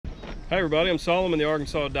Hi everybody, I'm Solomon, the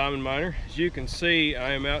Arkansas Diamond Miner. As you can see,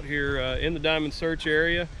 I am out here in the diamond search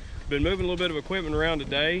area. Been moving a little bit of equipment around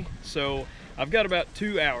today, so I've got about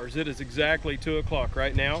 2 hours. It is exactly 2 o'clock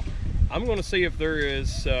right now. I'm going to see if there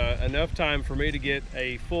is enough time for me to get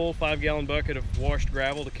a full 5-gallon bucket of washed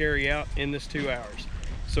gravel to carry out in this 2 hours.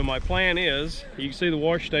 So my plan is, you can see the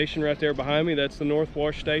wash station right there behind me. That's the north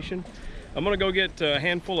wash station. I'm going to go get a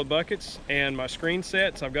handful of buckets and my screen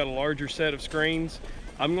sets. I've got a larger set of screens.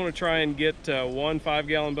 I'm going to try and get one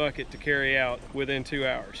 5-gallon bucket to carry out within 2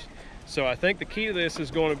 hours. So I think the key to this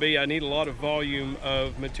is going to be I need a lot of volume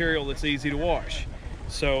of material that's easy to wash.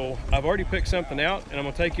 So I've already picked something out and I'm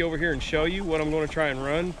going to take you over here and show you what I'm going to try and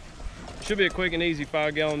run. Should be a quick and easy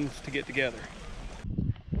 5 gallons to get together.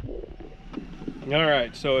 All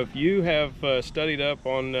right, so if you have studied up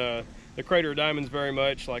on the Crater of Diamonds very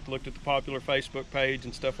much, like looked at the popular Facebook page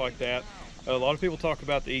and stuff like that, a lot of people talk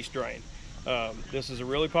about the East Drain. This is a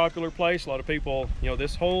really popular place. A lot of people, you know,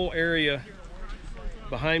 this whole area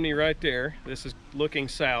behind me right there, this is looking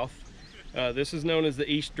south. This is known as the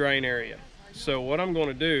East Drain area. So what I'm going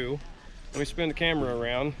to do, let me spin the camera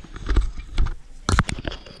around.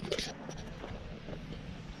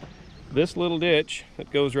 This little ditch that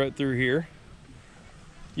goes right through here,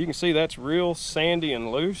 you can see that's real sandy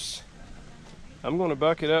and loose. I'm going to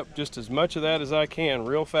bucket up just as much of that as I can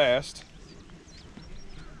real fast.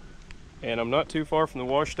 And I'm not too far from the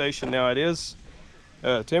wash station. Now it is,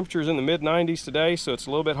 temperature's in the mid-90s today, so it's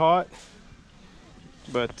a little bit hot.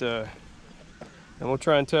 But I'm gonna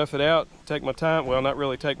try and tough it out, take my time. Well, not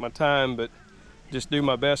really take my time, but just do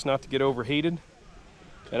my best not to get overheated.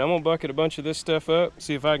 And I'm gonna bucket a bunch of this stuff up,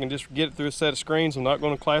 see if I can just get it through a set of screens. I'm not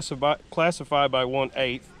gonna classify by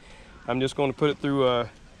 1/8. I'm just gonna put it through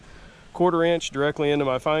a 1/4 inch directly into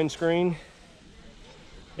my fine screen.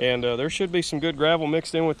 And there should be some good gravel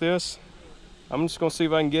mixed in with this. I'm just gonna see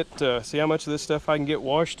if I can get, see how much of this stuff I can get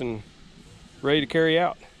washed and ready to carry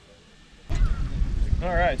out.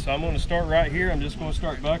 All right, so I'm gonna start right here. I'm just gonna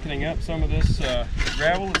start bucketing up some of this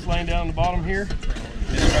gravel that's laying down the bottom here.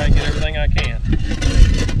 Just try and get everything I can.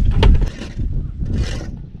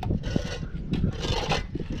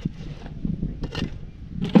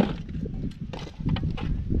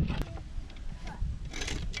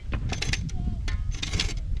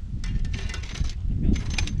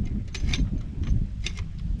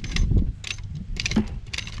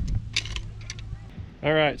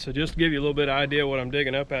 All right, so just to give you a little bit of idea what I'm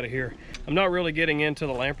digging up out of here. I'm not really getting into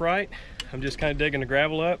the lamprite. I'm just kind of digging the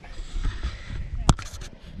gravel up.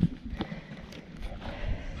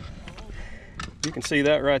 You can see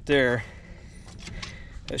that right there.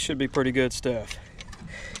 That should be pretty good stuff.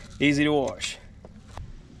 Easy to wash.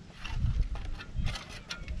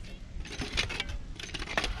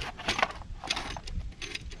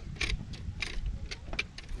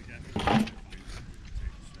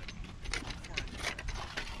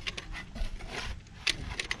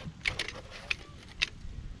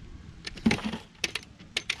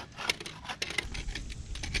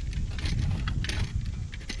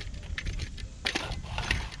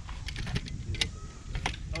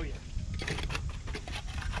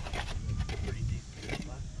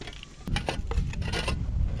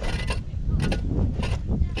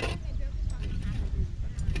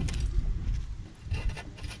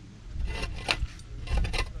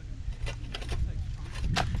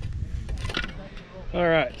 All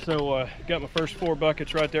right, so got my first 4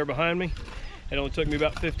 buckets right there behind me. It only took me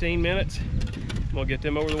about 15 minutes. I'm gonna get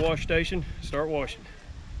them over to the wash station, start washing.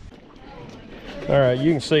 All right,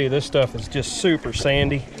 you can see this stuff is just super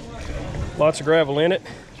sandy. Lots of gravel in it,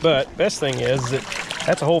 but best thing is that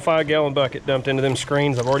that's a whole 5-gallon bucket dumped into them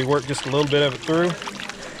screens. I've already worked just a little bit of it through.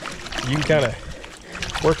 You can kind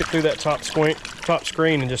of work it through that top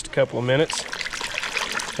screen in just a couple of minutes,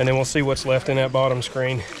 and then we'll see what's left in that bottom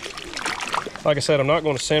screen. Like I said, I'm not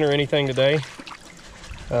going to center anything today.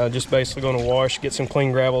 Just basically going to wash, get some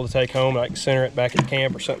clean gravel to take home. I can center it back at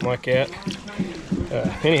camp or something like that.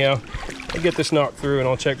 Anyhow, I'll get this knocked through and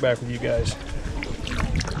I'll check back with you guys.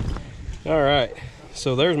 All right,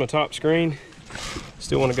 so there's my top screen.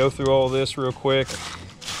 Still want to go through all this real quick.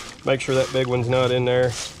 Make sure that big one's not in there.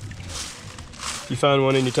 If you find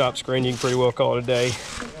one in your top screen, you can pretty well call it a day.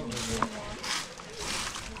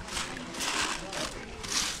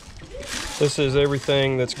 This is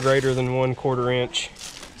everything that's greater than 1/4 inch.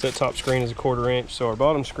 So that top screen is a 1/4 inch. So our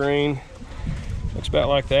bottom screen looks about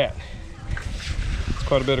like that. It's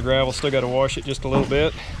quite a bit of gravel. Still got to wash it just a little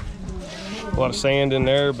bit. A lot of sand in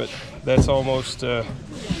there, but that's almost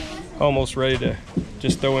ready to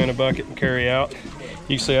just throw in a bucket and carry out.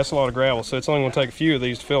 You can see that's a lot of gravel, so it's only going to take a few of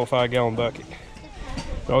these to fill a 5-gallon bucket.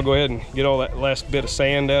 I'll go ahead and get all that last bit of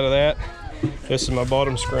sand out of that. This is my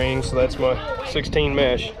bottom screen, so that's my 16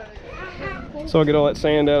 mesh. So I'll get all that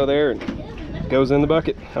sand out of there and it goes in the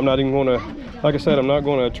bucket. I'm not even gonna, like I said, I'm not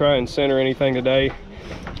gonna try and center anything today.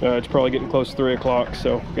 It's probably getting close to 3 o'clock,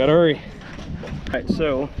 so gotta hurry. All right,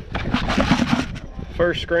 so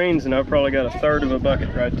first screens, and I've probably got 1/3 of a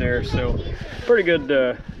bucket right there. So pretty good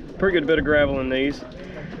bit of gravel in these.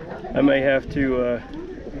 I may have to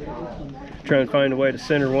try and find a way to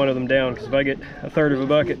center one of them down, because if I get 1/3 of a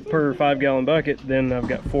bucket per 5-gallon bucket, then I've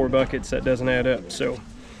got 4 buckets. That doesn't add up. So I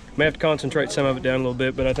may have to concentrate some of it down a little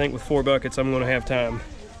bit, but I think with 4 buckets I'm going to have time.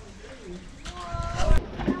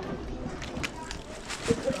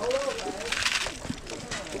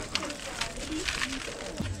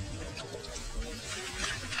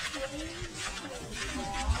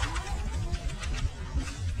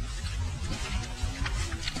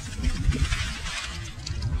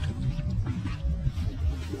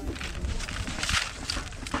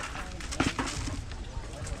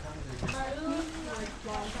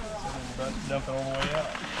 Dump it all the way out.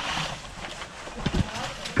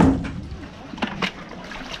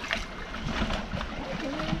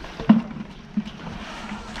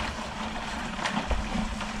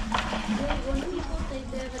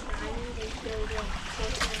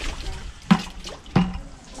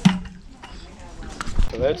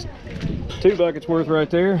 So that's 2 buckets worth right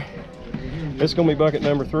there. This is going to be bucket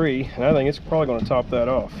number 3, and I think it's probably going to top that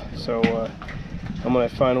off. So I'm going to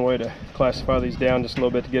have to find a way to classify these down just a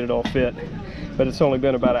little bit to get it all fit. But it's only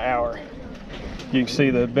been about an hour. You can see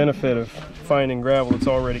the benefit of finding gravel that's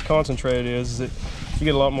already concentrated is that you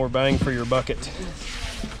get a lot more bang for your bucket.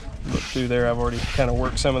 Look through there, I've already kind of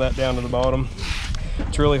worked some of that down to the bottom.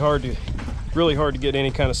 It's really hard to get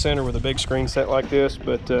any kind of center with a big screen set like this,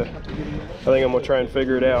 but I think I'm gonna try and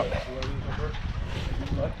figure it out.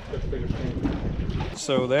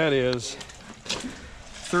 So that is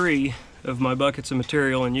 3 of my buckets of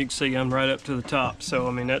material, and you can see I'm right up to the top. So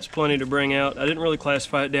I mean, that's plenty to bring out. I didn't really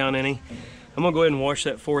classify it down any. I'm gonna go ahead and wash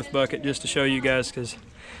that 4th bucket just to show you guys, because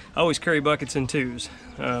I always carry buckets in 2s.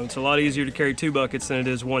 It's a lot easier to carry 2 buckets than it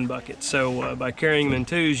is 1 bucket. So by carrying them in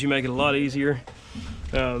 2s, you make it a lot easier.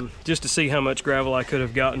 Just to see how much gravel I could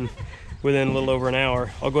have gotten within a little over an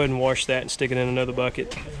hour, I'll go ahead and wash that and stick it in another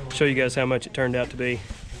bucket, show you guys how much it turned out to be.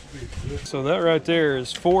 So that right there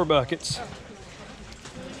is 4 buckets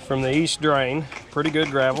from the east drain. Pretty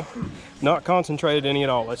good gravel, not concentrated any at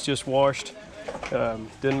all. It's just washed.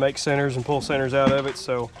 Didn't make centers and pull centers out of it,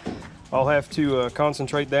 so I'll have to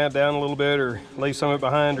concentrate that down a little bit, or leave some of it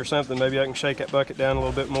behind or something. Maybe I can shake that bucket down a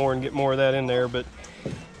little bit more and get more of that in there. But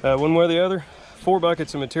one way or the other, 4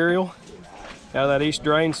 buckets of material out of that east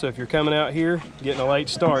drain. So if you're coming out here getting a late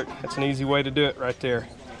start, that's an easy way to do it right there.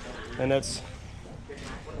 And that's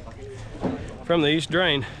from the east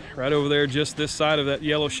drain, right over there, just this side of that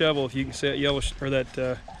yellow shovel. If you can see that yellow or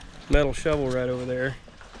that metal shovel right over there.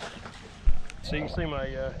 So you can see my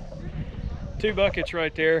 2 buckets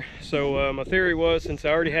right there. So my theory was, since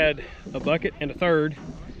I already had a bucket and 1/3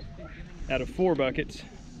 out of 4 buckets,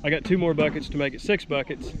 I got 2 more buckets to make it 6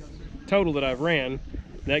 buckets total that I've ran.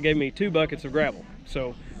 That gave me 2 buckets of gravel.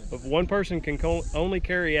 So if one person can only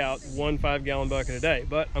carry out 1 5-gallon bucket a day,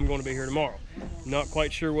 but I'm going to be here tomorrow. Not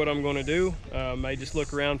quite sure what I'm going to do. May just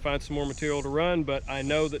look around, find some more material to run, but I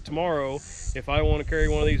know that tomorrow, if I want to carry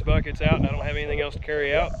one of these buckets out and I don't have anything else to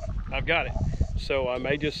carry out, I've got it. So I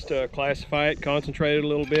may just classify it, concentrate it a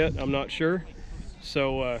little bit. I'm not sure.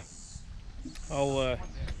 So I'll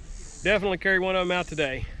definitely carry one of them out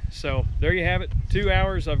today. So there you have it. 2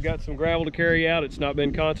 hours. I've got some gravel to carry out. It's not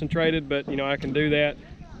been concentrated, but you know, I can do that.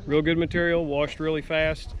 Real good material, washed really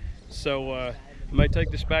fast. So I may take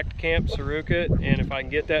this back to camp, Saruka it, and if I can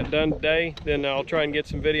get that done today, then I'll try and get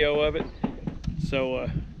some video of it. So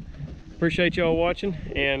appreciate y'all watching,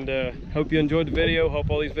 and hope you enjoyed the video. Hope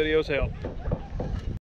all these videos help.